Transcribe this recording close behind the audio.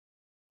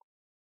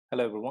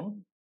Hello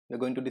everyone. We're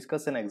going to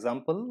discuss an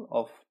example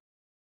of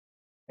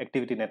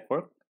activity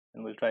network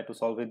and we'll try to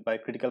solve it by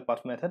critical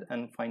path method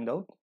and find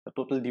out the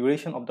total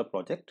duration of the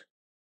project.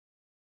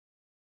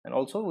 And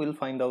also we'll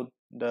find out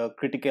the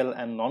critical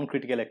and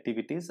non-critical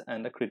activities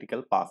and the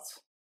critical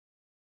paths.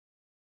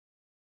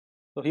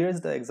 So here is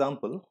the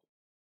example.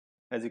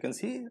 As you can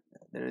see,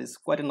 there is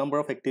quite a number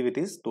of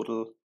activities,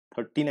 total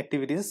 13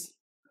 activities.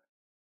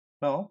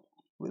 Now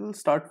we'll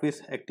start with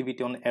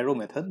activity on arrow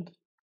method.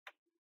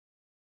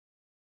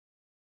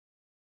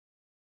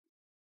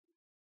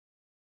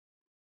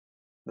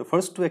 The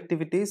first two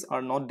activities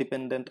are not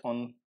dependent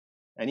on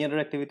any other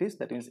activities,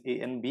 that means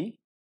A and B.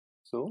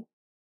 So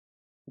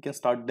we can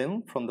start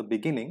them from the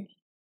beginning,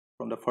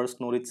 from the first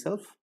node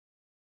itself.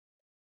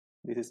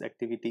 This is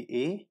activity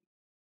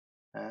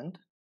A and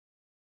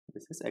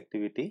this is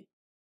activity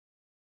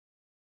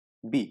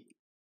B.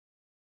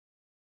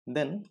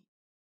 Then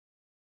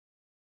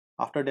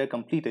after they are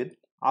completed,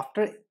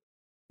 after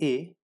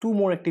A, two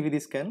more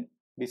activities can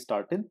be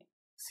started,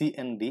 C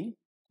and D.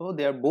 So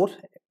they are both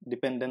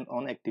dependent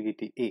on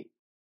activity A.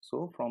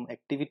 So from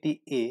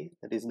activity A,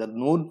 that is the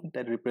node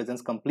that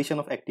represents completion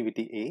of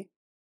activity A,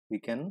 we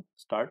can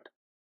start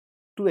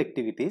two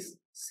activities,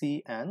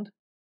 C and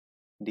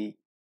D.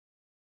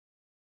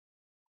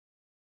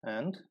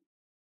 And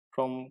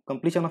from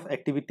completion of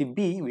activity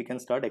B, we can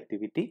start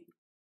activity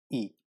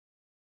E.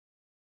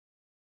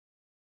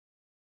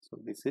 So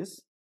this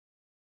is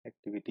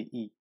activity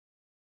E.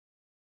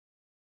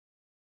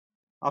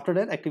 After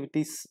that,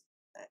 activities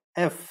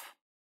F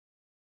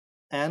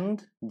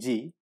and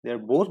G, they are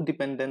both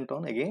dependent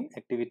on again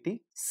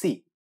activity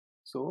C.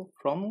 So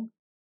from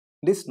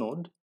this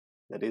node,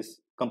 that is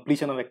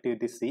completion of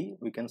activity C,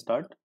 we can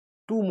start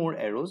two more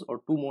arrows or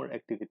two more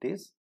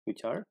activities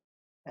which are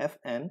F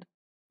and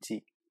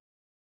G.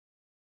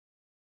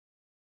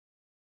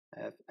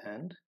 F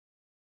and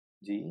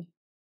G.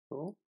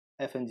 So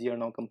F and G are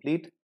now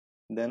complete.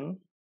 Then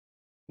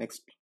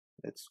next,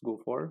 let's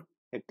go for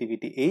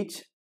activity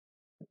H,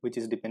 which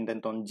is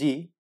dependent on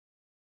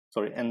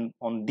and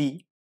on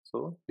D.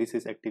 So this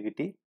is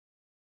activity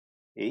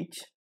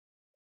H.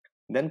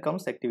 Then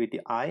comes activity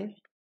I,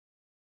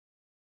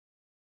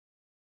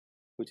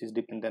 which is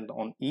dependent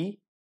on E.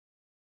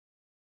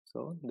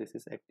 So this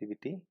is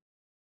activity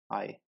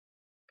I.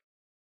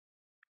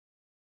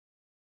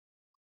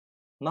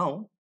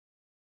 Now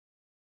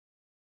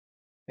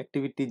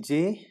activity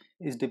J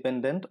is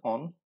dependent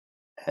on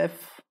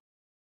F.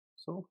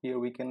 So here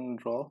we can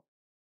draw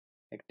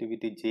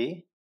activity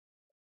J.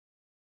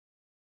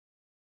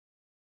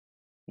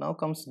 Now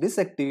comes this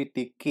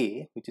activity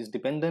K, which is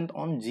dependent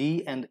on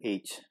G and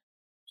H.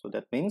 So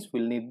that means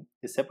we'll need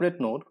a separate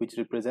node which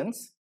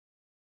represents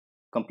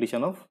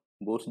completion of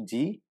both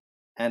G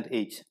and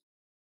H.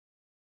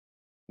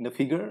 In the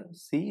figure,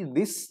 see,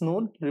 this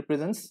node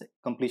represents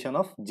completion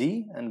of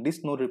G and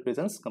this node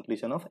represents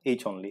completion of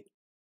H only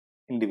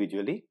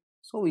individually.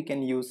 So we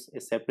can use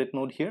a separate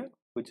node here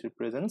which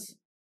represents,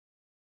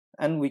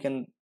 and we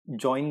can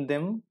join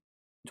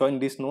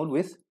this node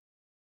with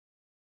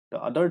the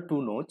other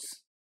two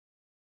nodes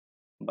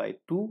by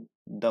two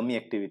dummy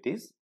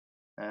activities,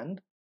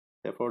 and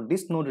therefore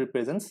this node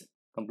represents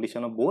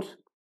completion of both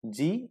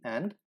G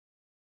and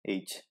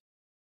H.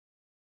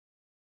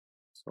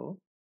 So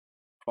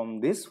from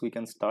this we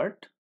can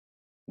start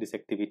this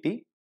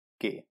activity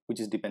K, which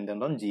is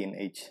dependent on G and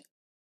H.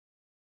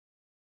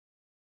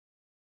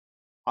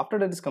 After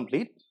that is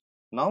complete,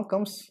 now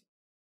comes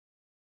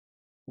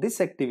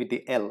this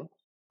activity L,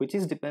 which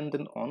is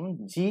dependent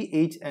on G,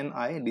 H and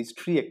I, these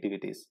three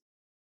activities.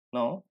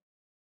 Now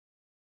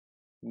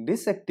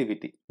this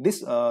activity,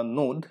 this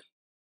node,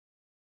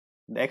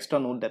 the extra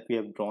node that we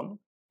have drawn,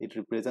 it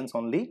represents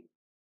only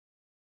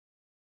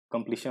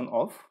completion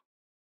of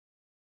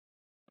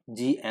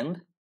G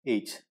and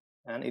H,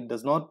 and it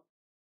does not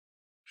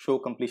show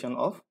completion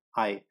of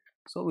I.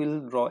 So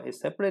we'll draw a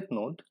separate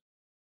node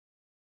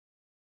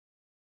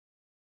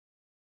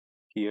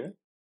here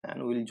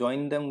and we'll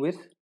join them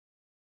with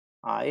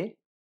I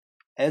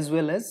as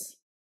well as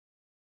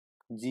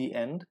G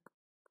and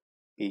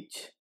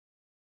H.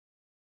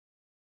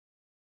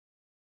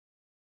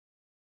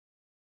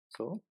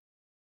 So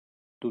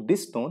to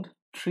this node,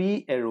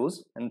 three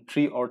arrows and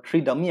three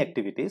dummy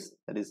activities,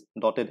 that is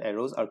dotted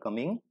arrows, are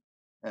coming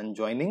and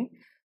joining.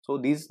 So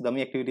these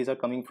dummy activities are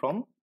coming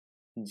from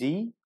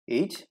G,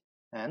 H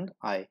and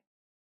I,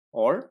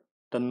 or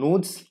the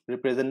nodes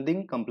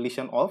representing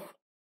completion of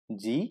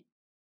G,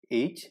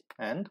 H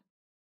and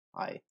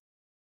I.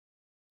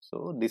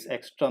 So this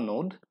extra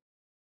node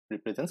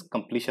represents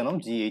completion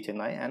of G, H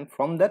and I, and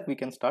from that we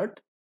can start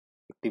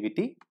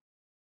activity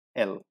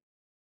L.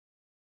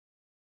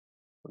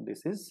 So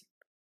this is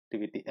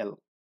activity L.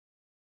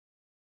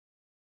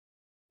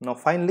 Now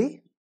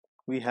finally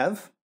we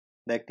have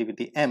the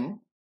activity M,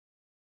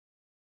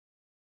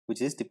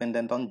 which is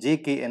dependent on J,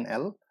 K and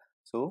L.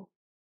 So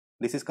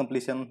this is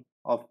completion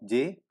of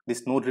J,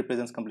 this node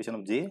represents completion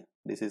of J,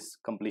 this is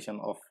completion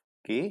of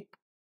K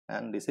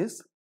and this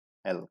is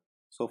L.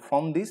 So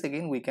from this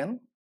again we can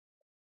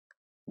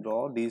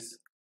draw these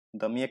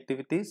dummy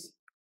activities,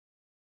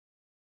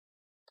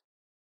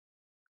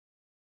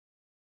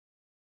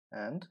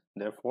 and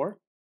therefore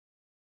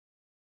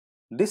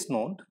this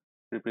node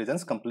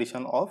represents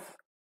completion of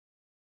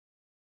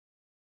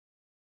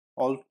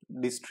all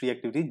these three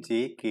activities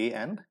J, K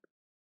and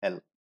L,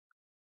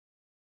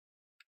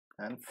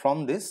 and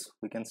from this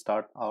we can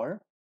start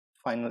our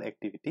final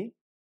activity,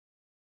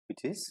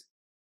 which is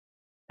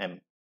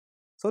M.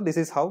 So this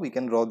is how we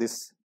can draw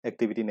this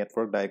activity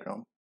network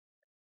diagram.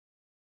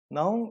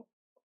 Now,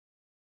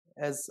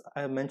 as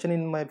I mentioned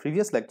in my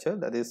previous lecture,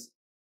 that is,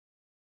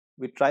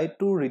 we try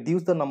to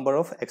reduce the number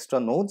of extra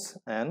nodes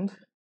and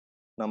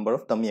number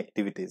of dummy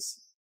activities.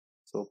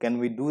 So can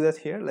we do that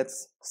here?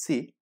 Let's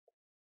see.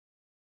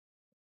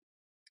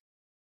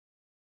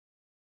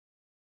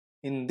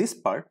 In this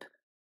part,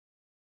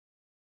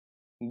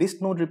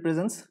 this node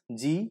represents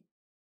G,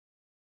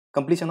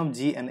 completion of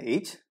G and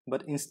H,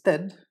 but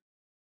instead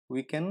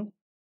we can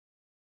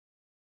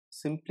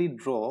simply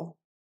draw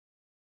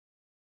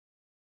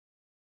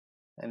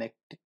an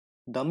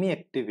dummy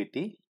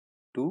activity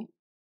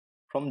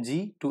from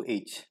G to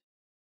H.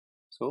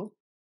 So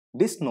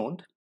this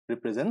node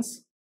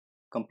represents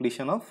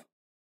completion of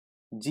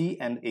G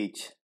and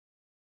H.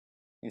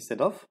 Instead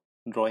of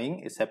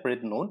drawing a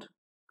separate node,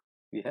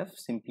 we have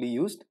simply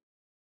used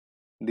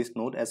this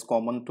node as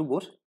common to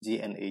both G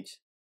and H.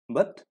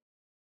 But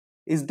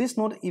is this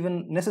node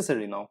even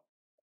necessary now?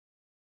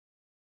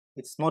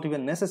 It's not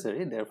even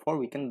necessary, therefore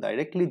we can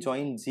directly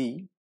join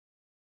G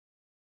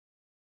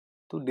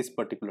to this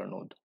particular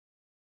node.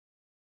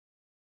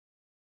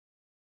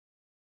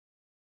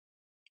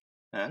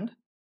 And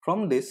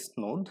from this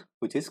node,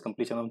 which is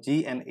completion of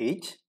G and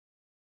H,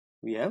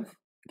 we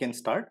can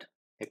start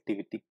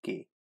activity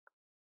K,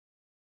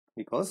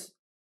 because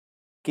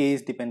K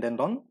is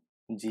dependent on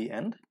G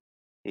and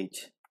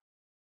H.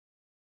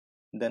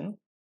 Then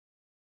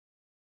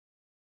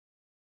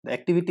the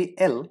activity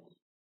L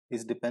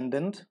is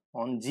dependent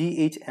on G,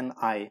 H and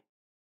I.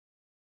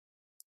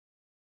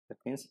 That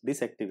means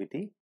this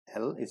activity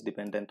L is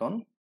dependent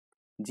on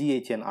G,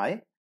 H and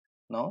I.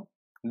 Now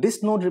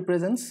this node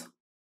represents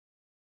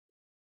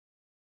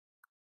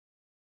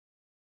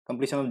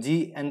completion of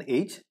G and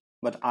H,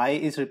 but I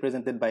is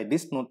represented by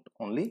this node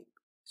only.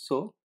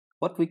 So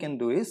what we can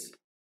do is,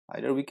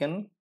 either we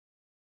can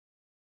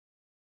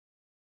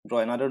draw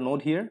another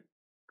node here,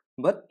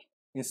 but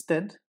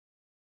instead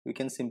we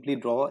can simply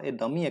draw a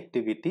dummy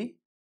activity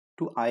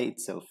to I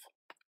itself.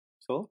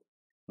 So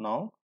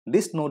now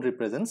this node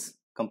represents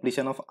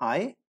completion of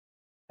I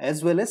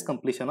as well as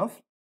completion of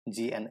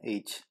G and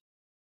H,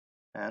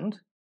 and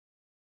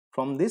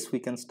from this we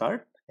can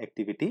start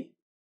activity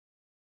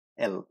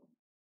L,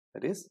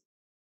 that is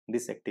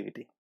this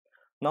activity.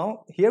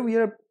 Now here we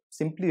are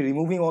simply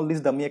removing all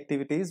these dummy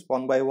activities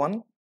one by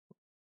one,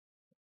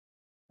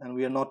 and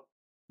we are not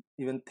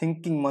even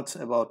thinking much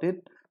about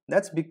it.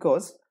 That's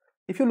because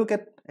if you look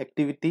at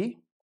activity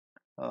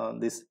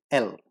this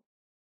L,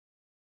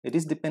 it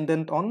is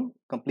dependent on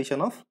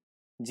completion of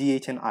G,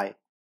 H and I.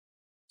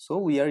 So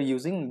we are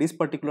using this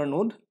particular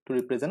node to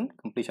represent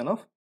completion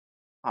of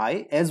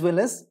I as well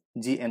as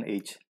G and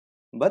H.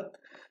 But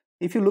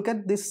if you look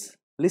at this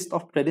list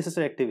of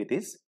predecessor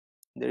activities,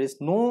 there is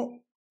no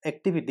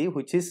activity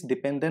which is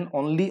dependent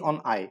only on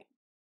I.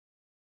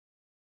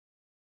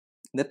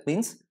 That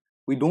means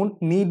we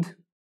don't need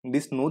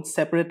this node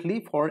separately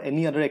for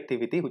any other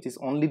activity which is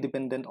only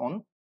dependent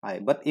on I.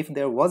 But if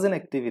there was an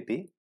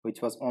activity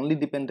which was only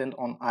dependent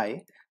on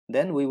I,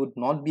 then we would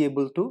not be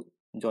able to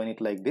join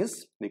it like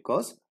this,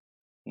 because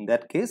in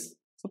that case,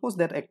 suppose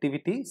that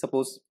activity,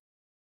 suppose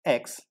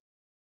X,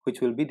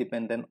 which will be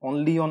dependent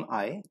only on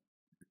I,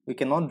 we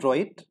cannot draw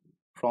it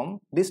from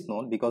this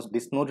node, because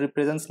this node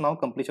represents now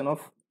completion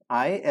of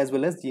I as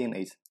well as G and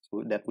H.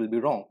 So that will be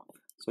wrong.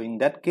 So in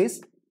that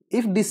case,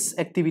 if this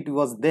activity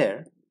was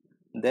there,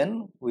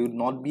 then we would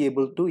not be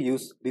able to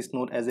use this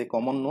node as a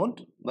common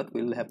node, but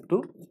we will have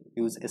to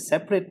use a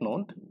separate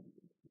node.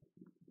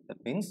 That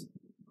means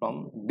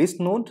from this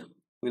node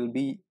we will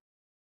be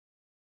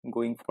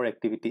going for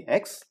activity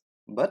X,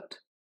 but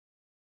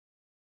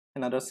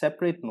another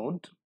separate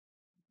node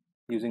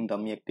using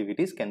dummy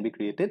activities can be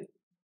created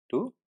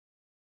to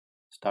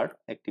start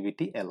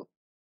activity L.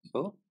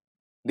 So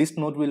this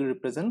node will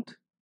represent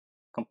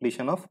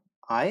completion of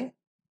I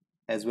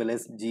as well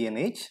as G and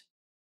H,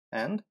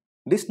 and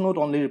this node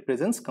only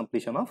represents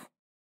completion of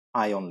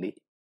I only.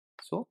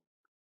 So,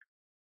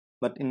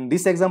 but in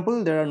this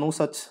example there are no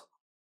such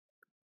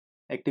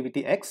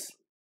activity X,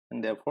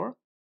 and therefore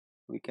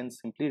we can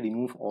simply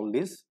remove all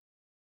these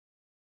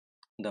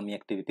dummy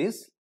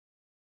activities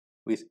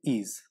with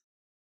ease,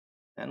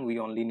 and we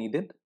only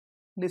needed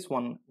this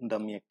one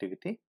dummy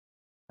activity,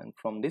 and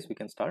from this we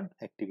can start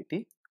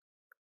activity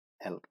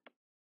L.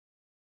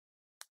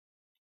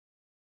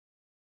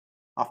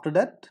 After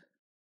that,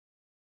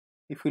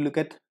 if we look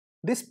at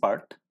this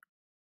part,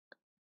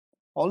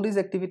 all these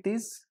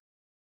activities,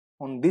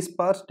 on this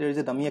part there is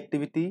a dummy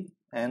activity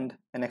and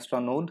an extra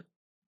node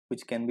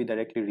which can be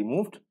directly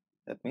removed.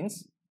 That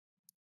means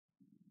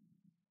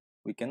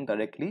we can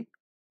directly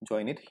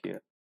join it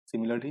here.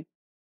 Similarly,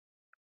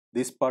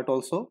 this part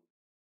also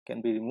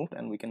can be removed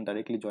and we can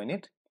directly join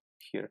it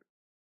here,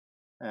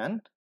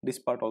 and this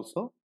part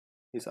also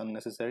is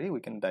unnecessary, we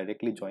can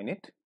directly join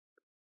it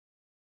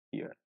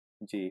here,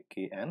 J,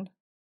 K and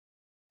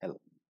L.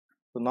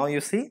 So now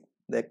you see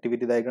the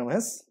activity diagram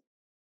has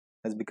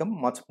become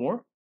much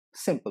more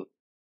simple.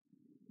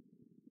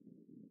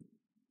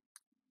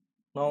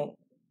 Now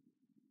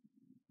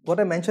what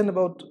I mentioned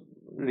about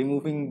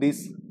removing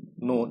this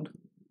node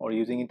or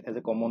using it as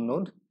a common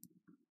node,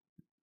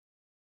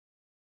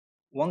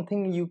 one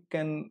thing you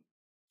can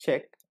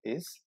check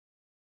is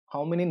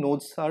how many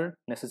nodes are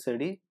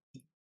necessary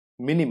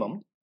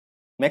minimum.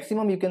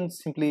 Maximum you can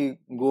simply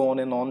go on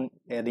and on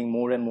adding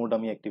more and more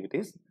dummy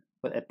activities,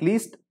 but at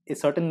least a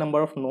certain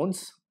number of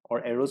nodes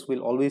or arrows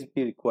will always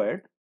be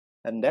required,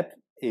 and that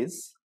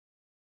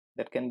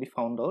can be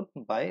found out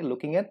by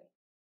looking at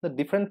the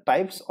different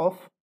types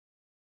of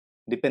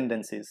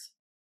dependencies.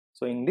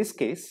 So in this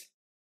case,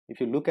 if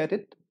you look at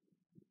it,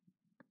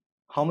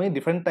 how many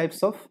different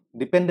types of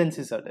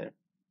dependencies are there?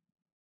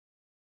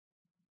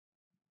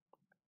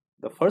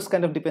 The first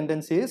kind of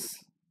dependency is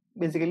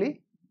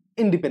basically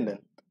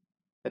independent.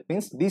 That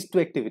means these two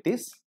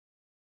activities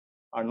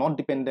are not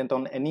dependent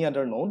on any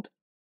other node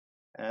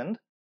and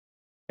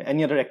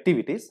any other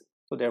activities,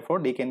 so therefore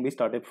they can be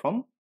started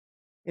from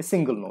a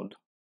single node,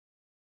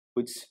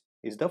 which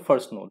is the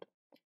first node.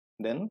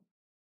 Then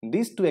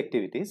these two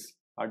activities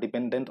are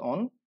dependent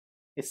on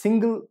a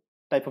single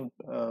type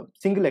of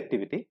single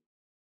activity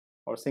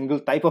or single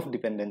type of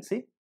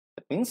dependency,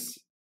 that means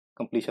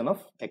completion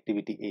of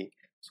activity A.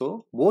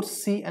 So both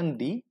C and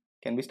D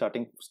can be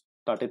started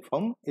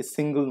from a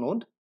single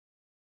node,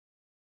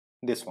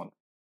 this one.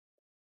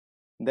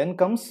 Then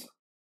comes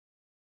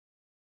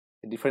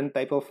a different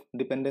type of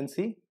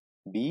dependency,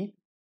 B.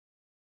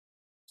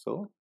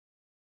 So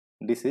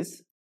this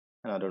is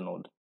another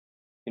node.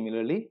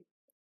 Similarly,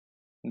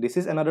 this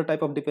is another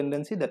type of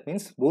dependency, that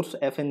means both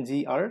F and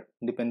G are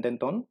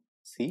dependent on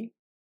C.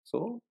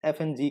 So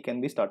F and G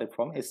can be started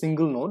from a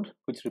single node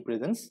which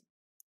represents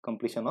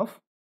completion of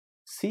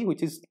C,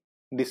 which is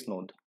this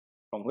node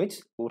from which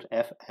both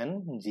F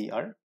and G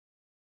are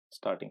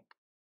starting.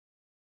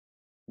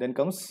 Then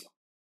comes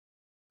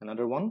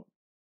another one,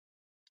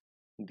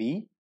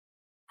 D.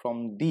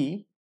 From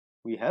D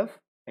we have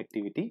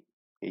activity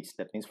H,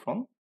 that means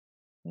from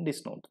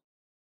this node.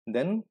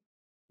 Then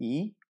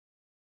E,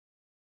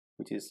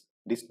 which is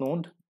this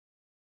node.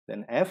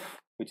 Then F,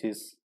 which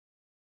is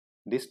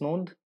this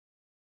node,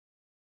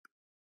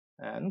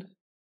 and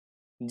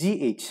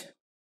GH.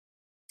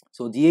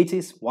 So GH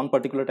is one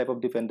particular type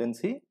of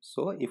dependency.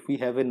 So if we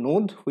have a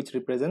node which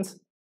represents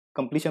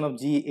completion of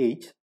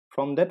GH,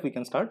 from that we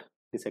can start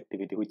this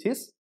activity, which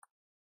is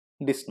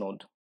this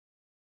node.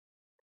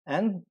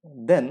 And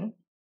then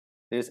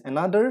there is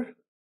another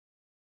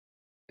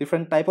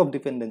different type of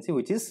dependency,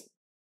 which is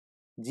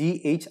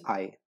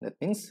GHI. That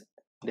means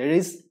there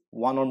is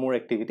one or more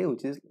activity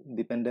which is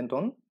dependent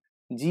on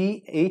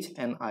G, H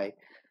and I.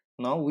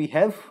 Now we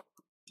have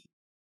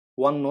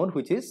one node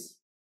which is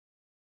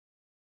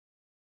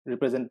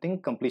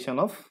representing completion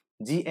of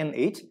G and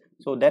H,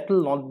 so that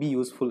will not be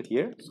useful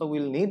here. So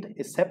we'll need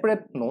a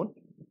separate node,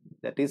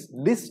 that is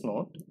this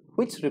node,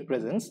 which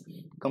represents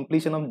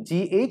completion of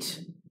GH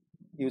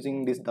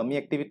using this dummy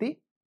activity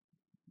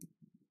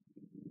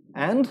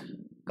and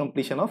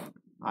completion of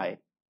I.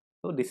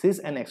 So this is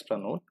an extra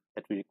node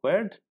that we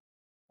required.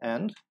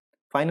 And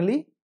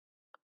finally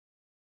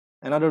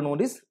another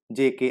node is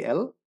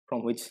JKL,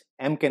 from which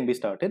M can be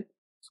started.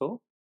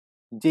 So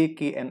J,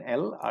 K and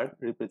L are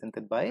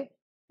represented by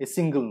a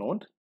single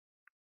node,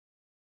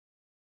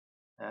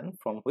 and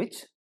from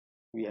which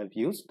we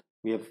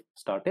have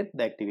started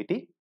the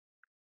activity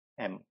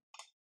M.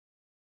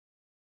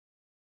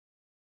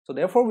 So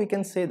therefore we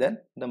can say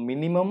that the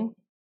minimum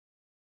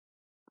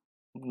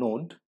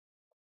node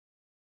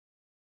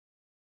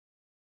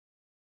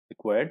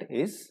required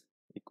is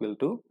equal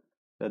to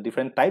the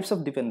different types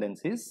of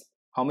dependencies.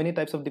 How many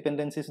types of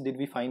dependencies did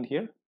we find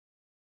here?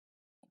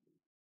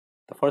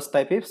 The first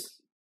type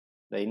is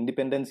the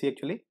independency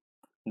actually,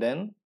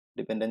 then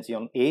dependency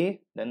on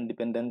A, then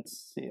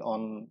dependency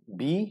on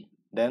B,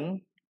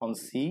 then on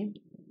C,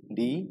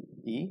 D,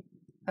 E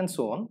and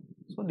so on.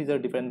 So these are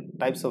different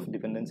types of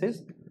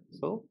dependencies.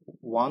 So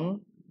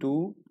 1,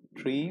 2,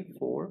 3,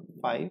 4,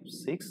 5,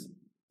 6,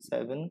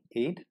 7,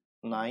 8,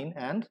 9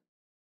 and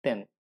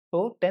 10.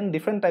 So 10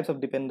 different types of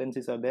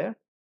dependencies are there,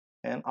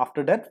 and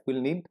after that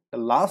we'll need the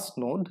last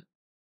node,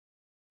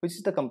 which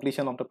is the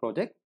completion of the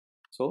project.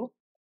 So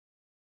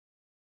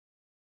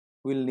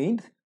we'll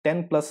need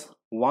 10 plus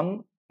 1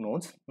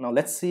 nodes. Now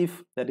let's see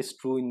if that is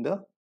true in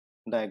the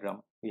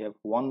diagram. We have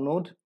 1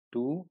 node,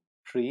 2,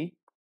 3,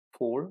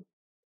 4,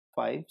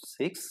 5,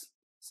 6,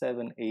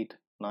 7, 8,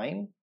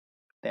 9,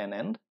 10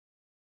 and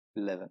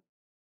 11.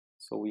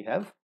 So we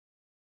have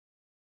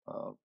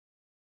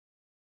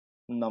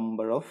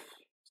number of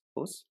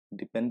those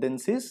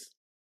dependencies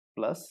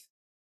plus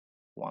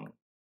 1.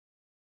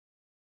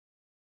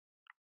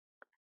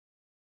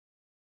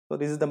 So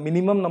this is the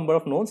minimum number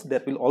of nodes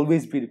that will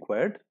always be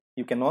required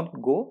you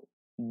cannot go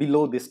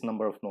below this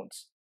number of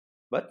nodes,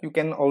 but you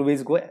can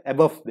always go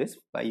above this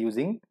by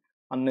using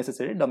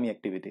unnecessary dummy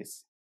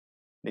activities.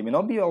 They may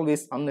not be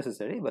always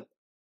unnecessary, but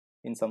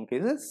in some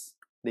cases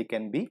they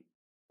can be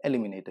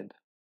eliminated.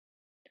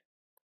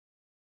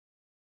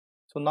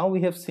 So now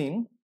we have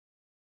seen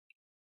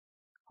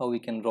how we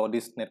can draw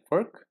this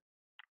network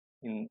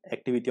in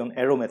activity on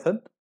arrow method,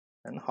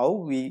 and how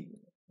we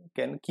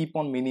can keep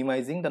on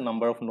minimizing the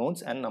number of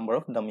nodes and number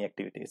of dummy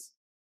activities.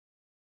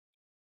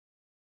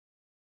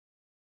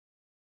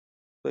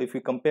 So if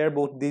we compare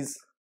both these,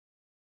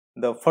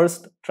 the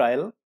first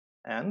trial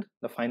and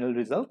the final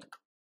result,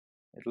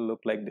 it will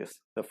look like this.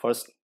 The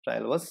first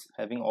trial was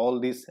having all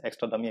these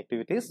extra dummy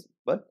activities,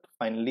 but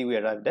finally we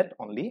arrived at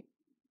only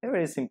a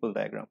very simple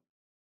diagram.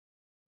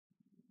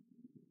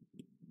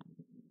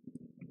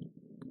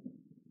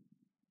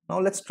 Now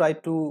let's try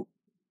to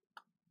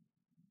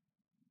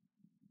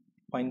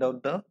find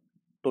out the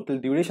total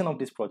duration of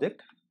this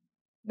project.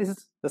 This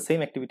is the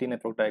same activity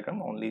network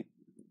diagram, only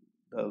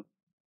the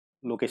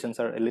locations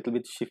are a little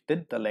bit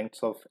shifted, the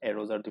lengths of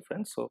arrows are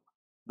different, so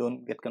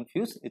don't get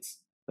confused, it's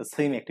the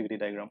same activity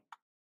diagram.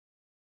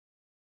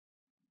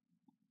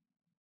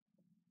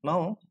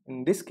 Now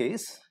in this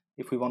case,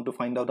 if we want to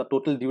find out the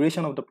total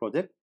duration of the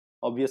project,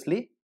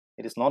 obviously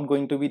it is not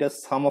going to be the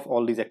sum of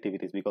all these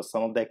activities, because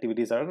some of the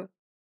activities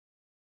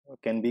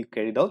can be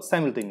carried out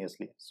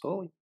simultaneously,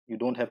 so you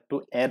don't have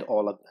to add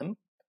all of them.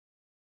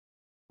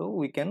 So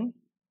we can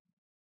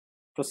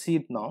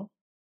proceed now.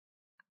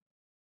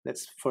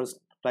 Let's first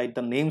write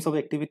the names of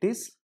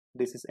activities.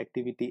 This is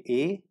activity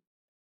A,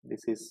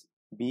 this is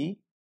B,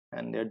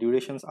 and their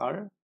durations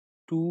are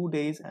 2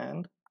 days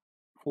and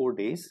 4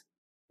 days.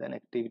 Then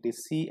activity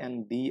C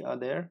and D are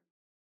there.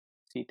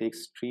 C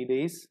takes 3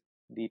 days,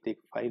 D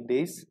takes 5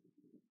 days.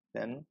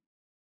 Then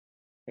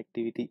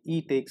activity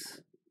E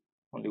takes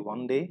only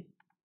 1 day.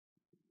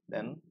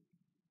 Then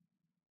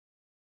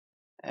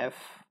F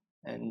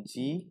and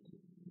G,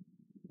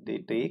 they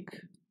take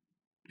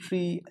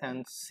 3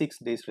 and 6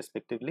 days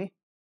respectively.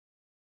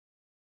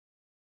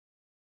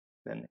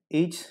 Then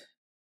H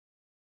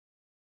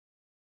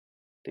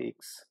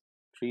takes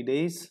 3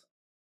 days,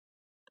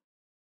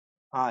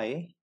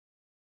 I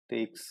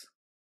takes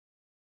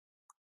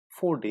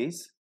 4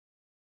 days,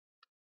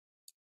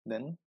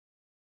 then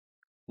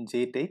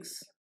J takes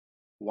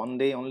 1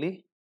 day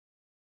only,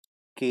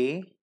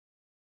 K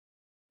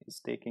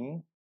is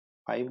taking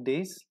 5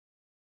 days,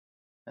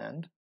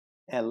 and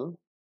L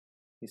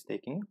is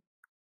taking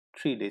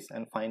 3 days,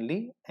 and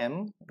finally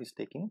M is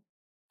taking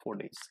 4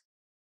 days.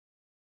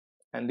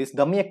 And this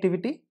dummy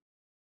activity,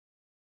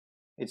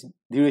 its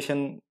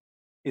duration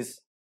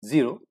is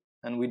 0,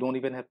 and we don't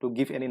even have to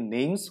give any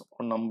names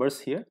or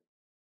numbers here,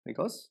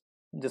 because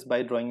just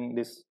by drawing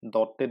this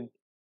dotted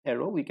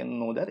arrow we can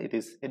know that it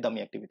is a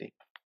dummy activity.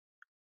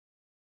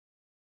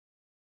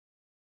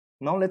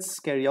 Now let's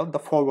carry out the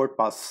forward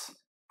pass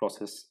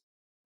process.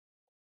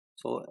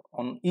 So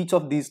on each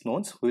of these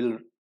nodes we'll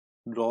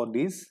draw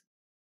these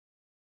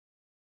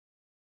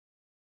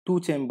 2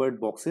 chambered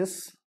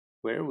boxes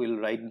where we'll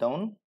write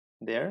down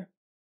their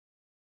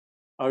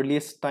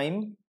earliest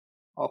time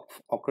of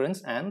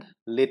occurrence and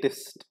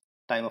latest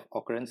time of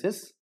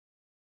occurrences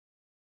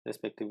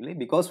respectively.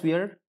 Because we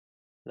are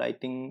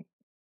writing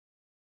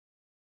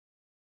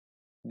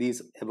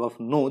these above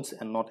nodes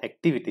and not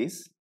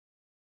activities,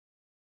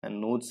 and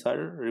nodes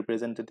are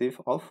representative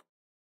of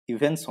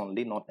events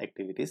only, not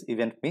activities.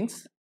 Event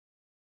means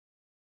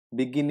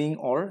beginning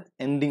or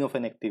ending of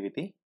an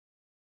activity.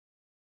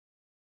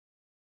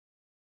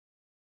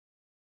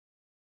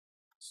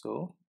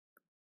 So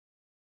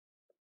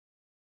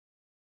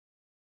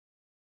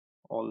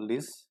all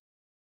these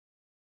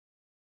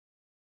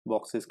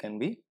boxes can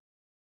be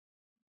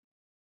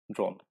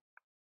drawn.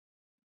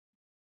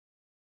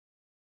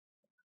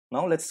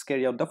 Now let's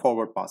carry out the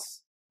forward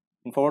pass.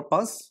 In forward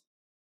pass,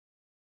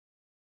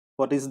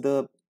 what is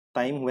the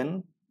time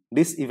when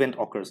this event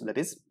occurs? That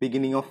is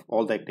beginning of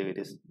all the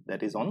activities,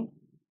 that is on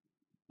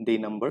day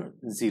number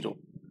 0.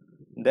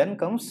 Then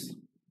comes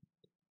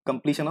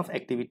completion of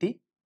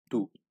activity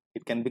 2.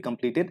 It can be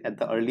completed at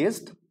the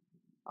earliest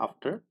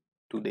after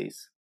 2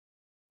 days.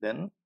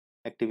 Then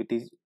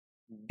activity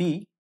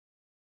B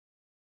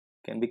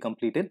can be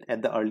completed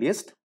at the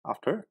earliest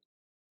after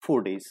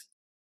 4 days.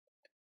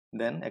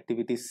 Then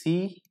activity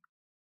C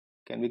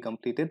can be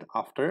completed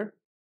after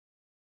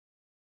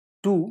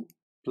 2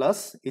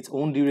 plus its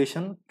own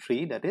duration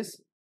 3, that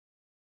is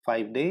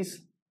 5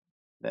 days.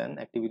 Then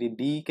activity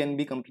D can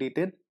be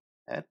completed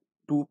at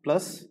 2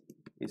 plus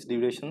its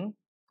duration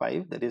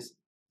 5, that is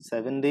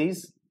 7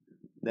 days.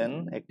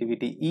 Then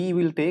activity E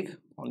will take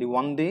only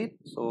 1 day,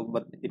 so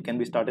but it can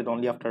be started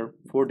only after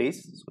 4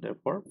 days, so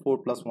therefore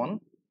 4 plus 1,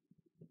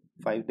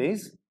 5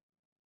 days.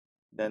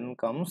 Then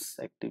comes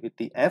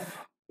activity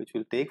F, which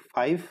will take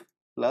 5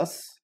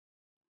 plus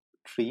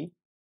 3,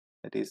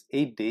 that is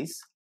 8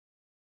 days.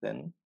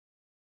 Then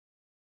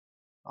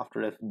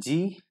after F,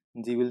 G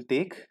will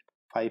take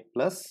 5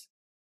 plus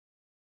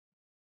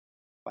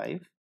 5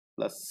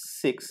 plus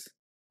 6,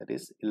 that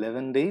is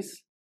 11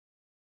 days.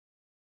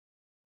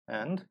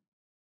 and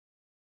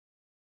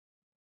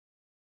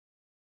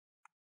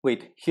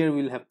wait, here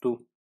we'll have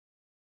to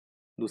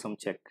do some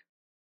check,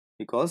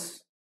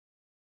 because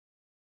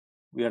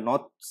we are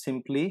not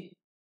simply,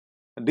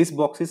 this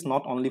box is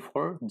not only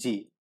for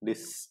G,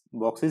 this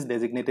box is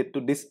designated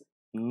to this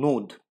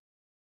node,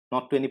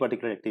 not to any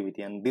particular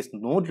activity, and this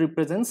node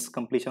represents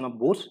completion of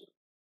both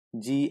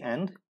G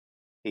and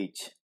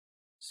H.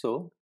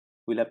 So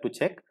we'll have to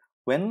check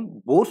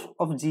when both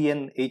of G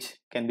and H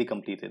can be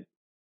completed.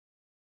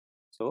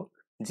 So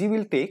G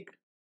will take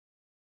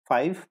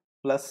 5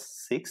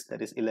 plus 6,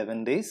 that is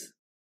 11 days,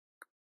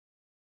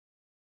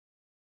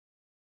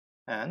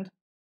 and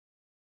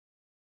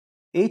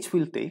H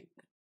will take,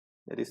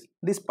 that is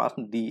this part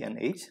D and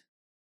H,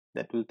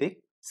 that will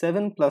take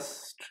 7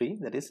 plus 3,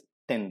 that is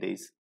 10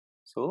 days.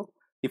 So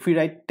if we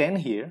write 10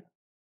 here,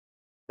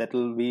 that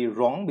will be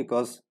wrong,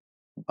 because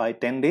by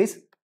 10 days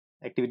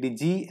activity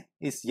G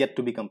is yet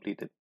to be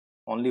completed.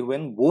 Only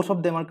when both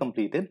of them are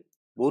completed,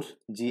 both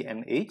G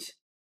and H,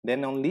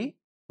 then only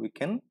we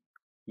can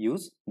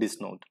use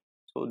this node.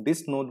 So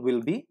this node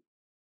will be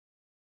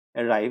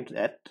arrived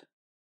at,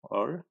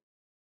 or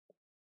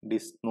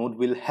this node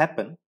will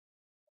happen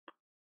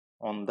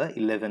on the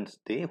 11th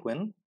day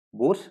when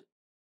both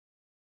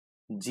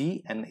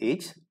G and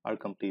H are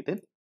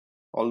completed.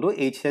 Although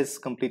H has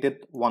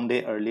completed 1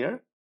 day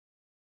earlier,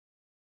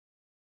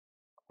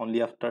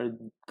 only after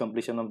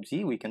completion of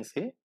G we can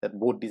say that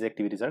both these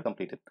activities are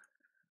completed.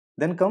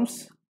 Then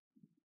comes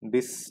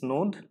this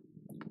node,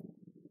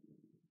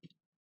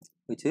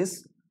 which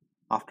is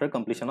after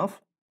completion of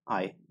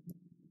I,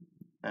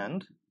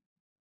 and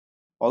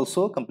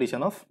also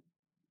completion of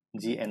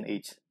G and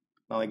H.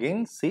 Now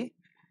again, see,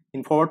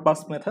 in forward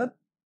pass method,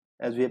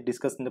 as we have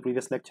discussed in the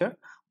previous lecture,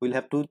 we'll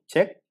have to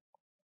check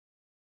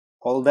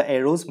all the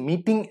arrows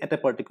meeting at a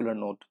particular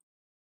node.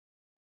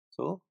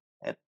 So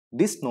at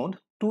this node,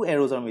 2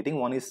 arrows are meeting,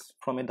 one is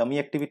from a dummy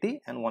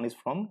activity and one is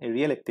from a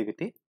real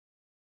activity.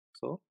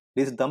 So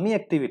this dummy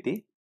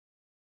activity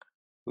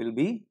will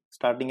be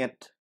starting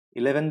at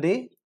 11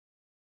 day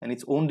and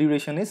its own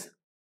duration is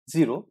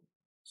 0.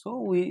 So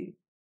we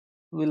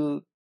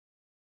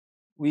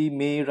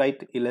may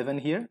write 11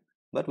 here,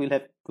 but we'll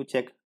have to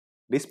check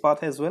this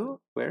path as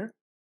well, where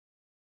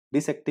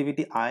this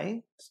activity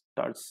I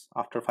starts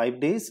after 5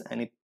 days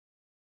and it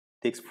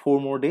takes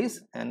 4 more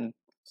days and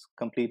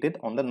completed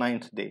on the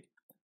 9th day.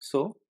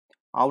 So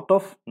out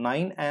of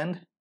 9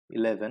 and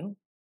 11,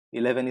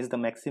 11 is the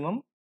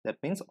maximum. That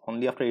means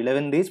only after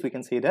 11 days we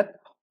can say that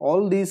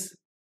all these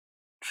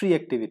 3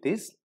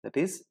 activities, that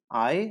is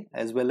I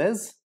as well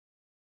as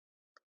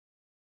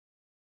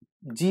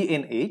G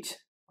and H,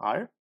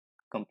 are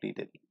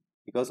completed,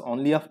 because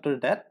only after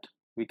that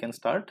we can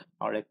start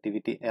our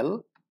activity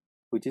L,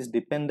 which is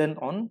dependent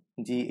on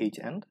G, H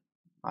and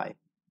I.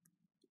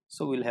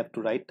 So we'll have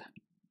to write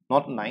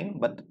not 9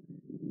 but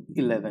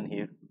 11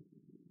 here.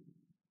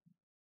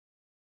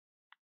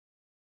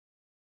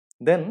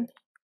 Then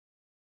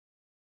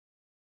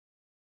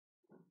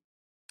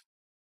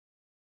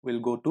we'll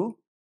go to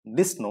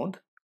this node,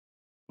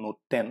 node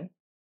 10,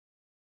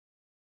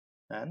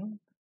 and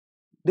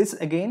this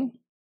again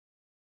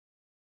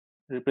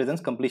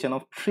represents completion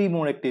of 3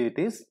 more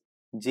activities,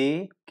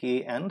 J,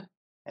 K and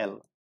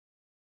L.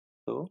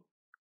 So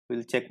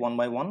we'll check one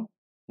by one.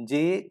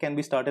 J can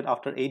be started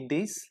after 8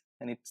 days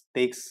and it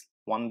takes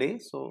 1 day,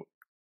 so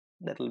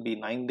that will be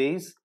 9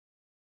 days.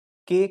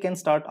 K can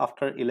start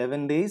after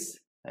 11 days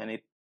and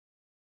it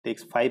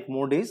takes 5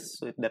 more days,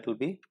 so that will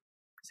be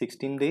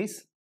 16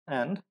 days.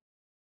 And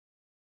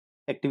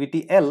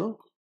activity L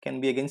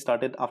can be again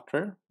started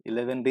after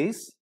 11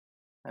 days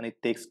and it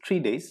takes 3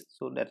 days,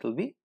 so that will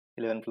be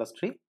 11 plus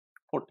 3,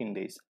 14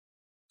 days.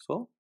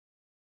 So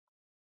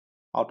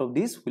out of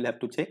these we'll have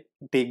to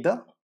take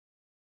the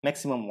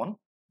maximum one,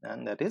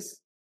 and that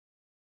is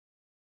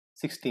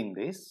 16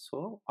 days.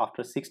 So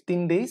after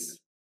 16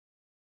 days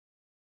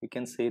we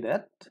can say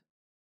that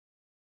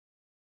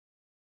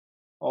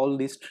all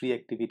these 3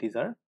 activities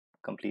are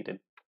completed.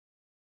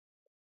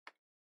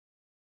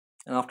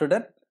 And after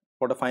that,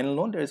 for the final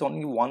node, there is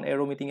only 1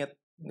 arrow meeting at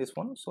this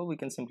one, so we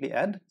can simply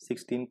add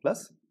 16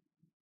 plus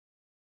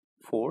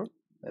 4,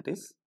 that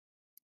is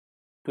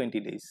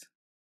 20 days.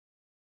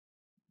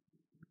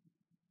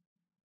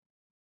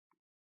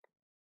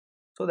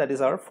 So that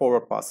is our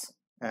forward pass,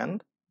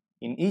 and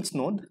in each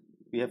node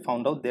we have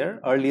found out their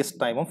earliest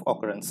time of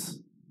occurrence.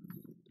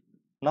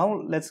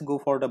 Now let's go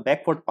for the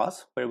backward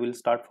pass, where we'll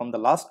start from the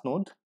last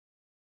node.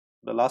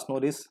 The last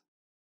node is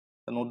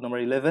the node number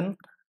 11,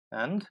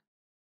 and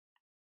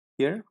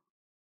here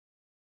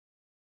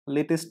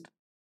latest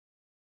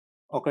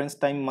occurrence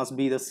time must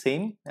be the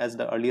same as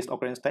the earliest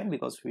occurrence time,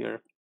 because we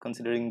are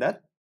considering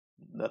that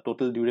the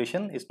total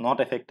duration is not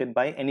affected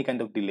by any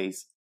kind of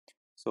delays.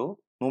 So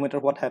no matter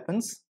what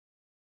happens,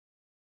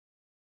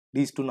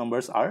 these 2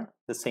 numbers are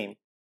the same.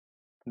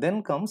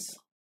 Then comes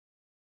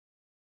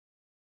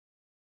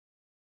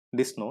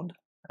this node,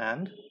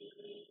 and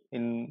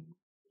in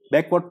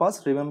backward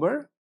pass,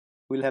 remember,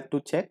 we'll have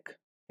to check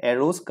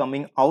arrows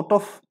coming out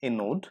of a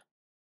node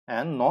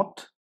and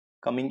not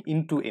coming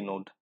into a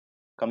node.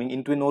 Coming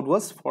into a node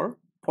was for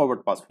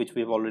forward pass, which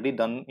we have already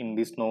done in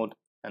this node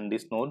and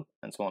this node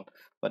and so on.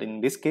 But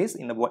in this case,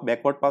 in the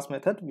backward pass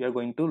method, we are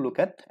going to look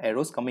at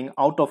arrows coming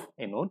out of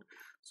a node.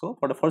 So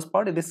for the first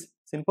part, it is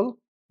simple.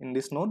 In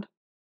this node,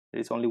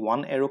 there is only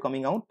one arrow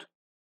coming out.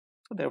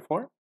 So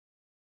therefore,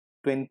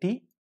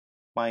 20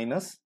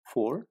 minus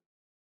 4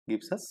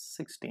 gives us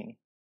 16.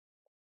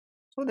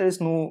 So there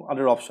is no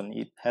other option.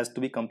 It has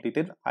to be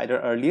completed either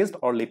earliest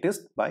or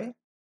latest by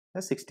the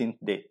 16th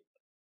day.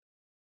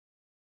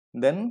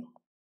 Then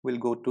we'll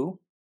go to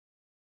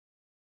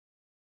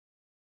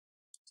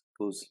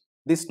suppose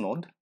this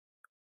node,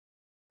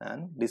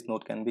 and this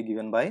node can be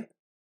given by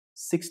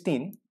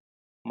 16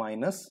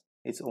 minus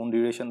its own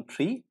duration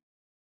 3,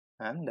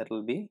 and that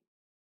will be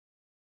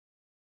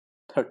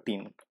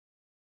 13.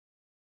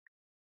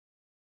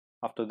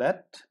 After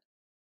that,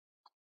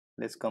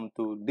 let's come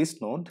to this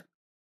node.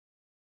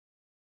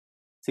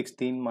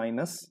 16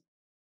 minus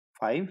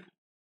 5,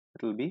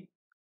 it will be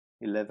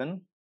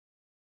 11,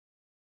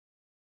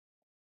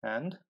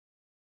 and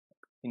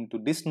into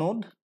this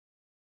node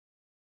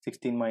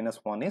 16 minus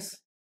 1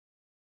 is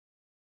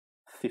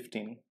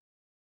 15.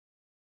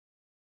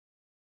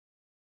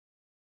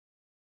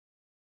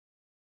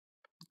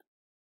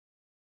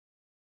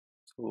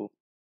 So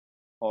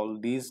all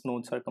these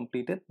nodes are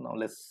completed. Now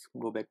let's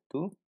go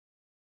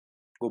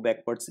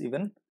backwards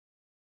even.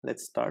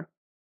 Let's start.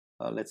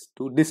 Let's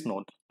do this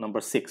node number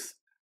 6.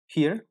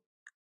 Here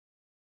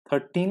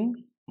 13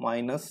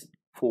 minus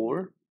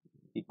 4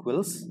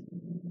 equals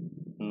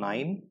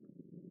 9.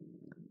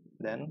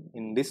 Then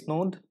in this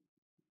node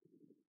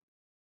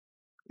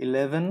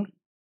 11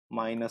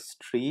 minus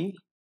 3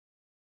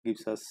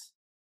 gives us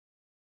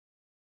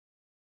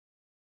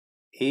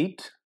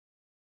 8,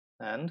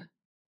 and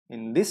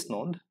in this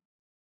node,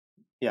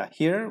 yeah,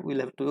 here we'll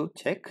have to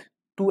check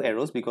 2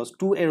 arrows because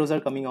 2 arrows are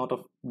coming out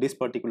of this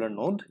particular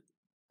node,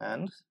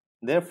 and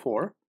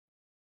therefore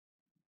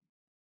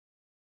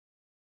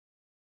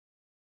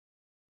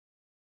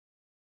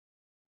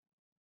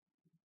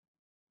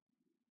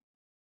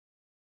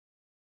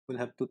we'll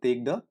have to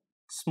take the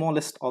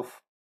smallest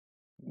of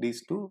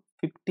these two.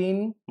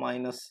 15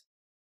 minus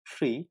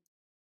 3,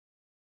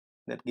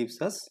 that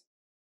gives us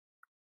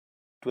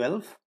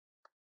 12,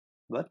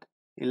 but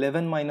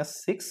 11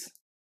 minus 6,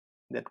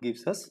 that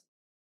gives us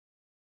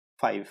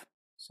 5.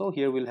 So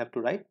here we'll have to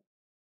write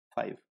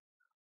 5.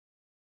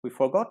 We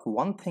forgot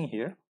one thing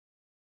here.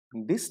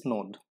 In this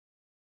node,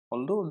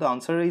 although the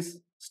answer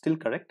is still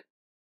correct,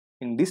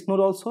 in this node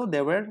also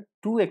there were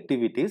 2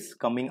 activities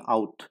coming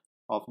out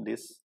of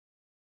this.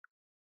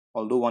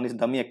 Although one is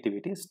dummy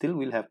activity, still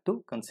we'll have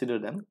to consider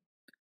them,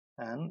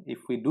 and if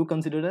we do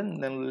consider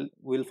them, then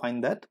we'll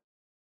find that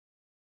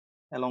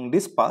along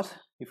this path,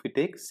 if we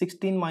take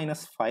 16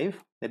 minus 5,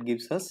 that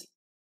gives us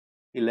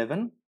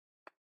 11.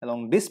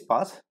 Along this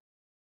path,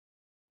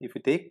 if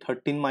we take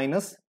 13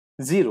 minus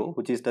 0,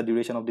 which is the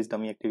duration of this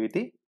dummy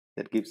activity,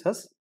 that gives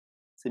us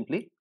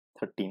simply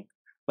 13.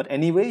 But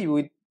anyway,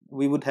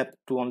 we would have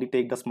to only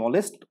take the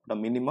smallest, the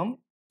minimum,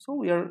 so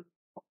we are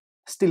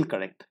still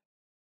correct.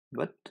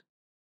 But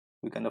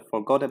we kind of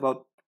forgot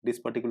about this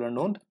particular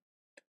node,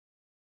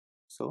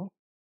 so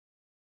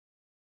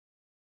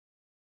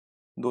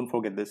don't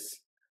forget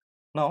this.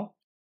 Now,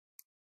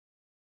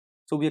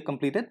 so we have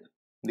completed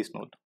this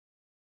node.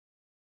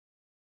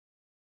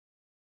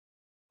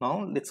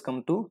 Now let's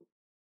come to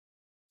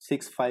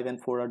 6, 5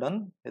 and 4 are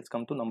done. Let's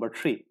come to number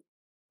 3.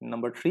 In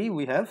number 3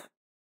 we have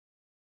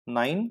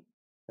 9,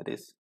 that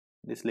is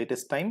this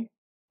latest time,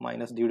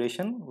 minus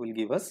duration will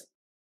give us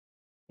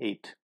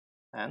 8,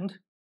 and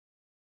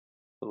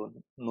so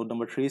node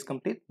number 3 is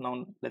complete.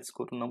 Now let's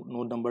go to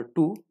node number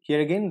 2.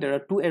 Here again there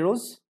are 2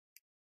 arrows.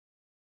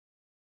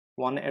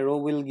 One arrow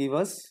will give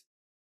us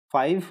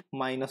 5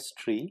 minus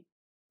 3,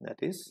 that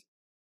is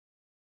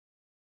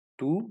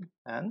 2,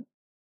 and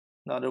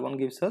the other one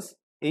gives us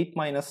 8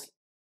 minus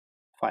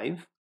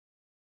 5,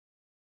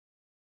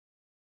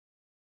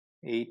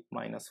 8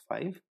 minus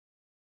 5,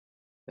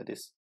 that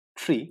is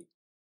 3,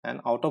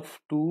 and out of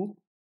 2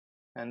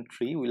 and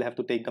 3 we'll have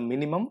to take the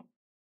minimum,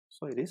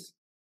 so it is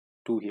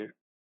 2 here.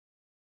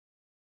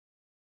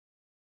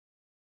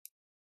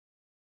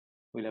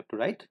 We'll have to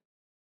write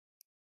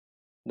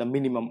the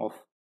minimum of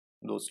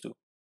those two.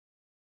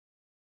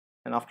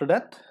 And after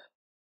that,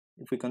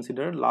 if we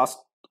consider last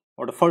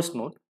or the first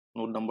node,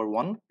 node number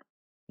 1,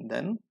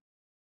 then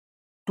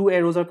 2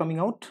 arrows are coming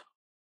out.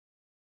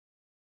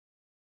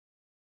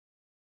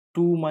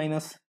 2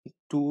 minus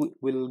 2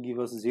 will give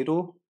us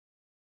 0,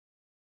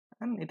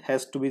 and it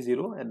has to be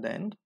 0 at the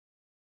end,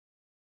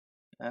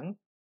 and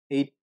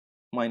 8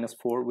 minus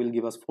 4 will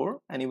give us 4.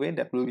 Anyway,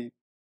 that will be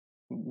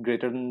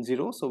greater than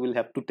 0, so we'll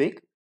have to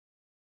take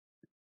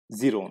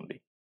 0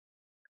 only.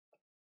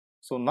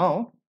 So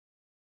now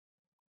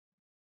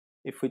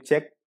if we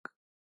check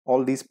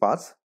all these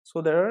paths,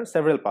 so there are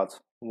several paths.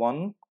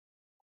 One,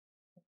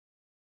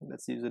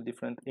 let's use a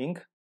different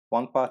ink.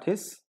 One path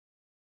is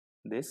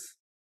this,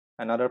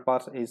 another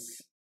path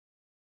is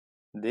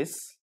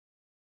this,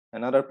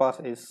 another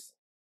path is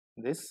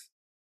this,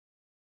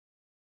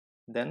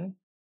 then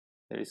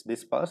there is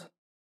this path,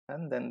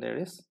 and then there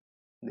is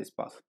this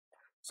path.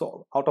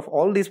 So out of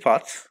all these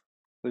paths,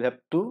 we'll have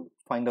to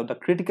find out the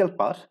critical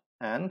path,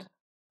 and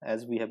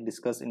as we have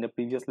discussed in the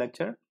previous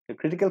lecture, the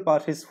critical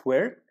path is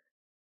where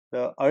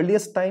the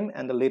earliest time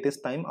and the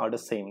latest time are the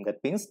same. That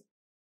means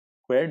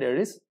where there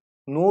is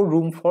no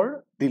room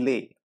for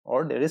delay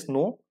or there is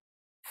no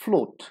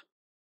float.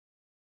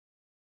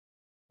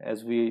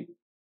 As we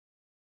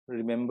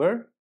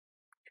remember,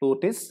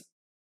 float is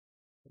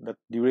the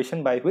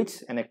duration by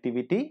which an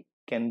activity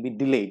can be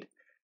delayed,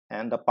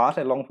 and the path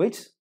along which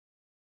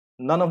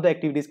none of the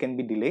activities can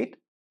be delayed,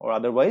 or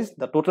otherwise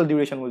the total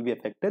duration will be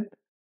affected,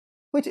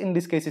 which in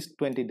this case is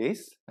 20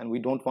 days, and we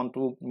don't want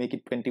to make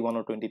it 21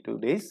 or 22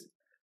 days.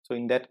 So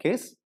in that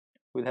case,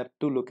 we'll have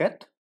to look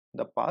at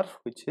the path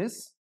which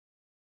is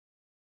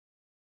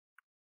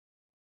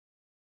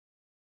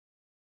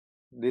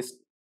this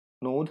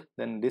node,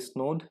 then this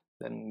node,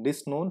 then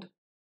this node.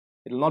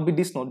 It will not be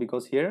this node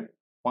because here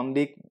one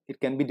day it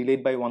can be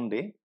delayed by 1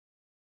 day.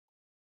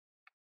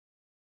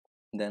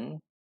 Then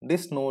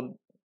this node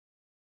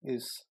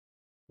is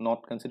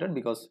not considered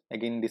because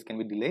again this can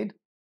be delayed.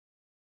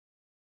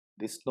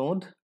 This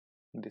node,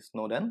 and this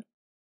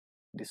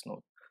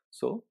node.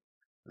 So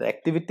the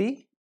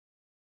activity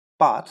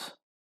path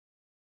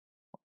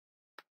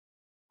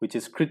which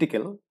is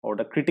critical, or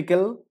the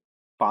critical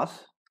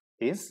path,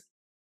 is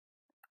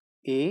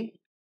A,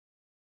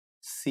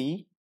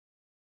 C,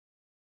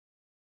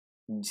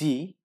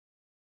 G,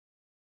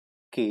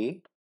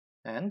 K,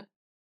 and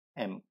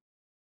M.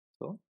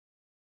 So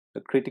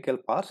the critical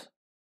path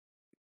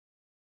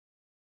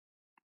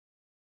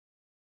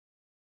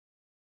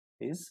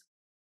is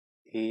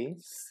A,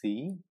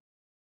 C,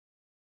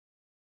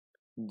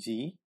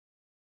 G,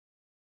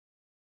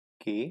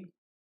 K,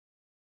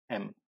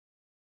 M.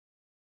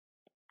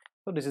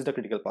 So this is the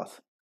critical path,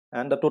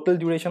 and the total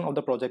duration of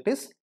the project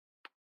is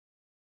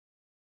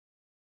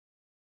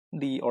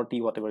D or T,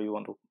 whatever you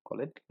want to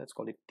call it. Let's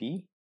call it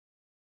T.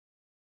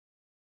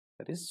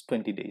 That is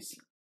 20 days.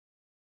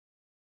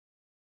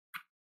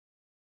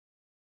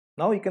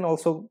 Now you can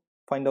also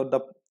find out the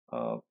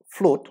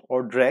float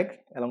or drag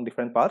along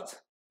different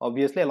paths.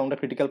 Obviously, along the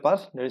critical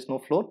path, there is no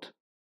float.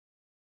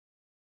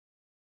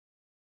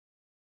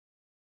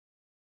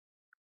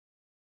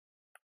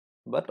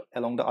 But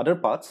along the other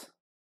paths,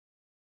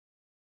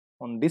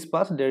 on this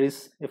path, there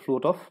is a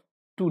float of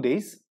 2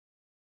 days.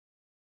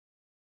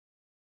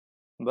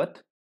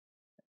 But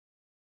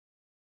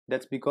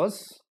that's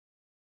because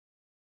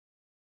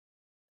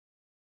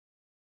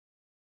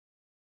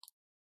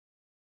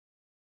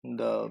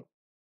the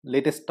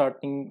latest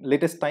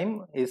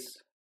time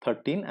is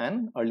 13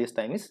 and earliest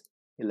time is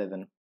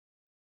 11.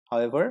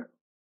 However,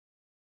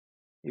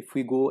 if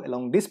we go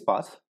along this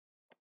path,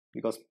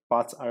 because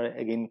paths are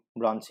again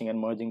branching and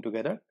merging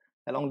together,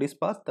 along this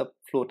path the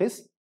float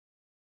is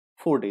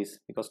 4 days,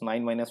 because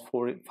 9 minus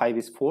 4, 5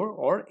 is 4,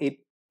 or 8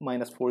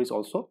 minus 4 is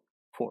also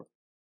 4.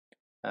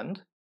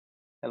 And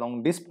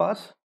along this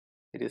path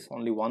it is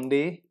only 1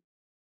 day.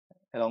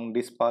 Along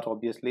this path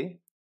obviously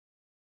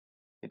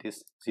it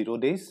is 0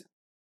 days,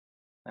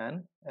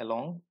 and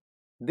along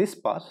this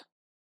path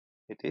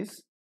it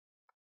is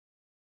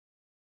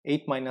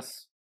 8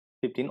 minus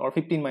 15 or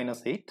 15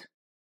 minus 8,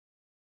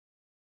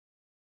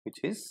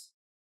 which is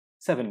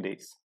 7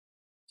 days.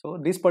 So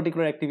this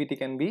particular activity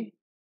can be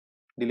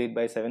delayed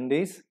by 7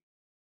 days.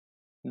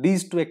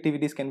 These two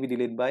activities can be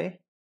delayed by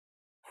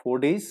 4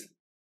 days.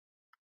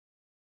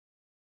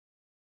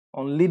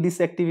 Only this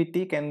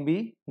activity can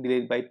be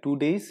delayed by 2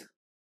 days,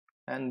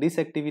 and this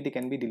activity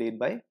can be delayed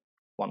by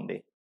 1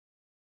 day.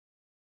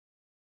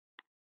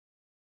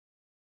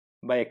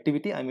 By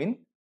activity I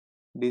mean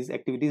these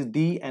activities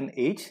D and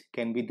H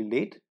can be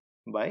delayed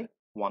by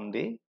 1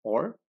 day,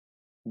 or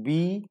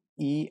B,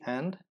 E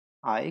and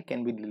I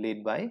can be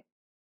delayed by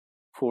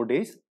 4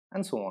 days,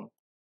 and so on.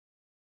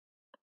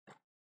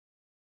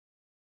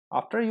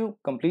 After you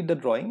complete the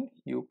drawing,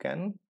 you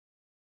can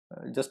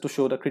just to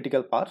show the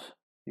critical path,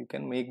 you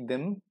can make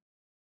them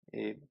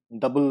a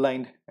double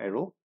lined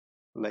arrow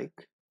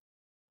like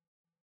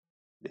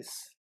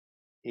this: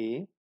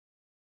 A,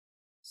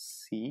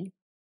 C,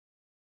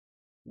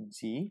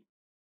 G,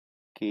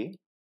 K,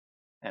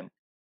 M.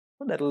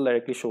 So that will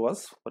directly show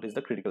us what is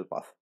the critical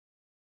path.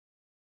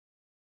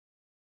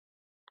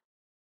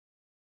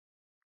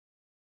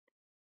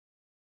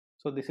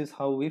 So this is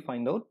how we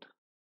find out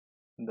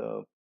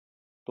the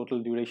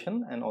total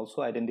duration and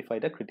also identify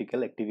the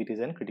critical activities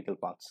and critical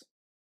paths.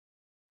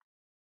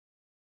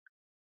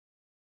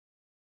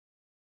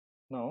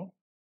 Now,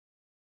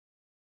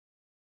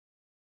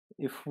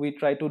 if we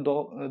try to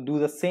do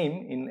the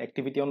same in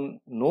activity on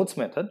nodes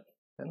method,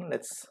 then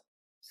let's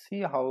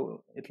see how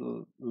it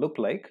will look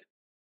like.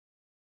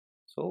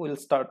 So we'll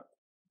start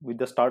with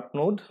the start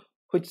node,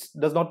 which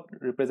does not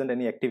represent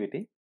any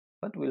activity,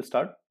 but we'll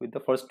start with the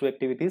first two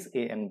activities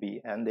A and B,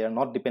 and they are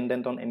not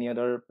dependent on any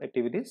other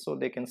activities, so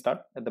they can start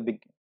at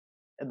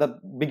the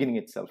beginning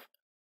itself.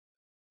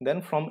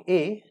 Then from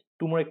A,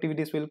 two more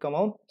activities will come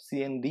out,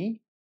 C and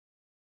D.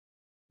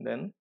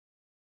 Then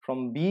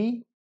from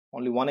B,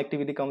 only one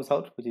activity comes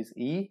out, which is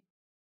E.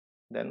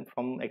 Then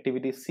from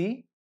activity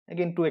C,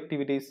 again 2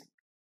 activities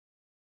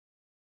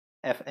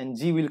F and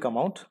G will come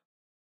out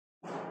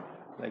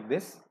like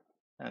this,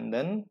 and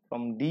then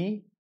from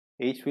D,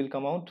 H will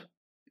come out,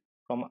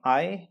 from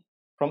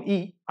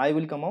E, I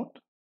will come out,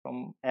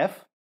 from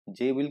F,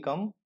 J will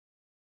come,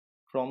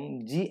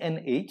 from G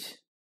and H,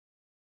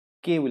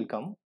 K will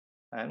come,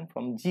 and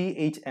from G,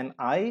 H and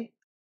I,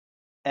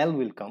 L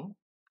will come,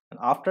 and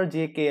after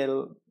J,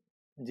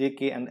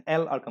 K and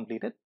L are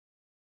completed,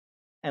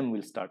 M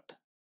will start,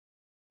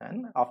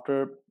 and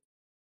after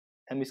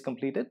M is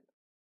completed,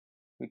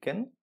 we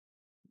can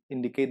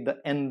indicate the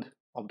end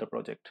of the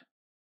project.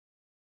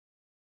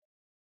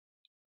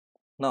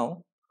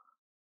 Now,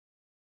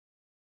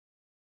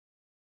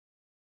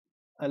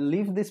 I'll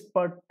leave this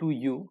part to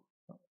you,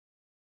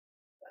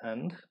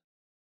 and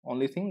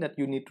only thing that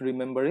you need to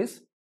remember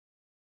is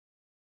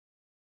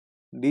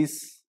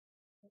this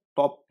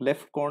top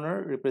left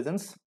corner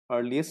represents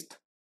earliest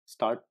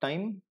start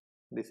time,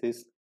 this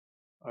is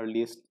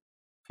earliest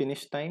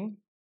finish time,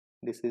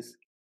 this is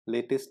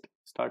latest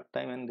start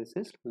time, and this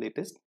is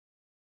latest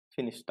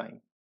finish time.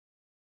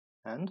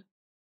 And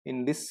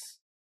in this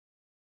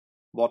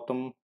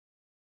bottom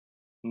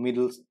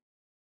middle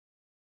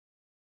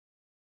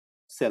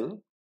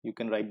cell, you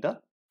can write the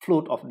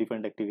float of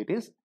different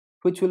activities,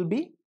 which will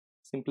be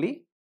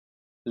simply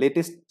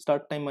latest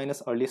start time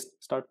minus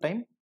earliest start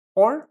time,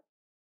 or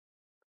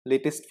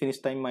latest finish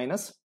time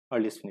minus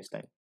earliest finish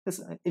time.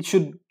 It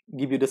should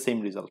give you the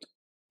same result.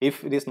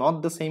 If it is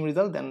not the same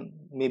result, then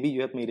maybe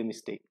you have made a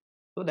mistake.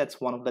 So that's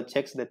one of the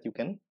checks that you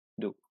can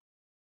do.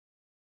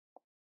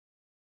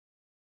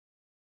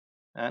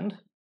 And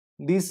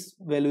these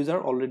values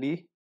are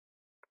already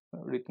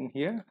written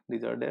here.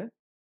 These are their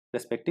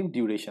respective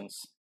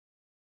durations.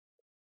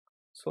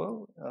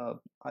 So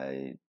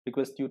I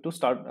request you to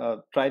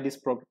try this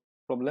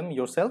problem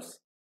yourselves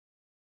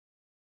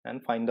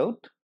and find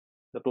out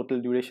the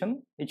total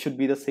duration. It should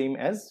be the same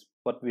as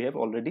what we have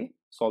already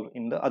solved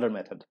in the other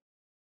method.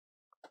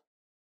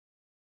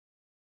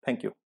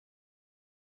 Thank you.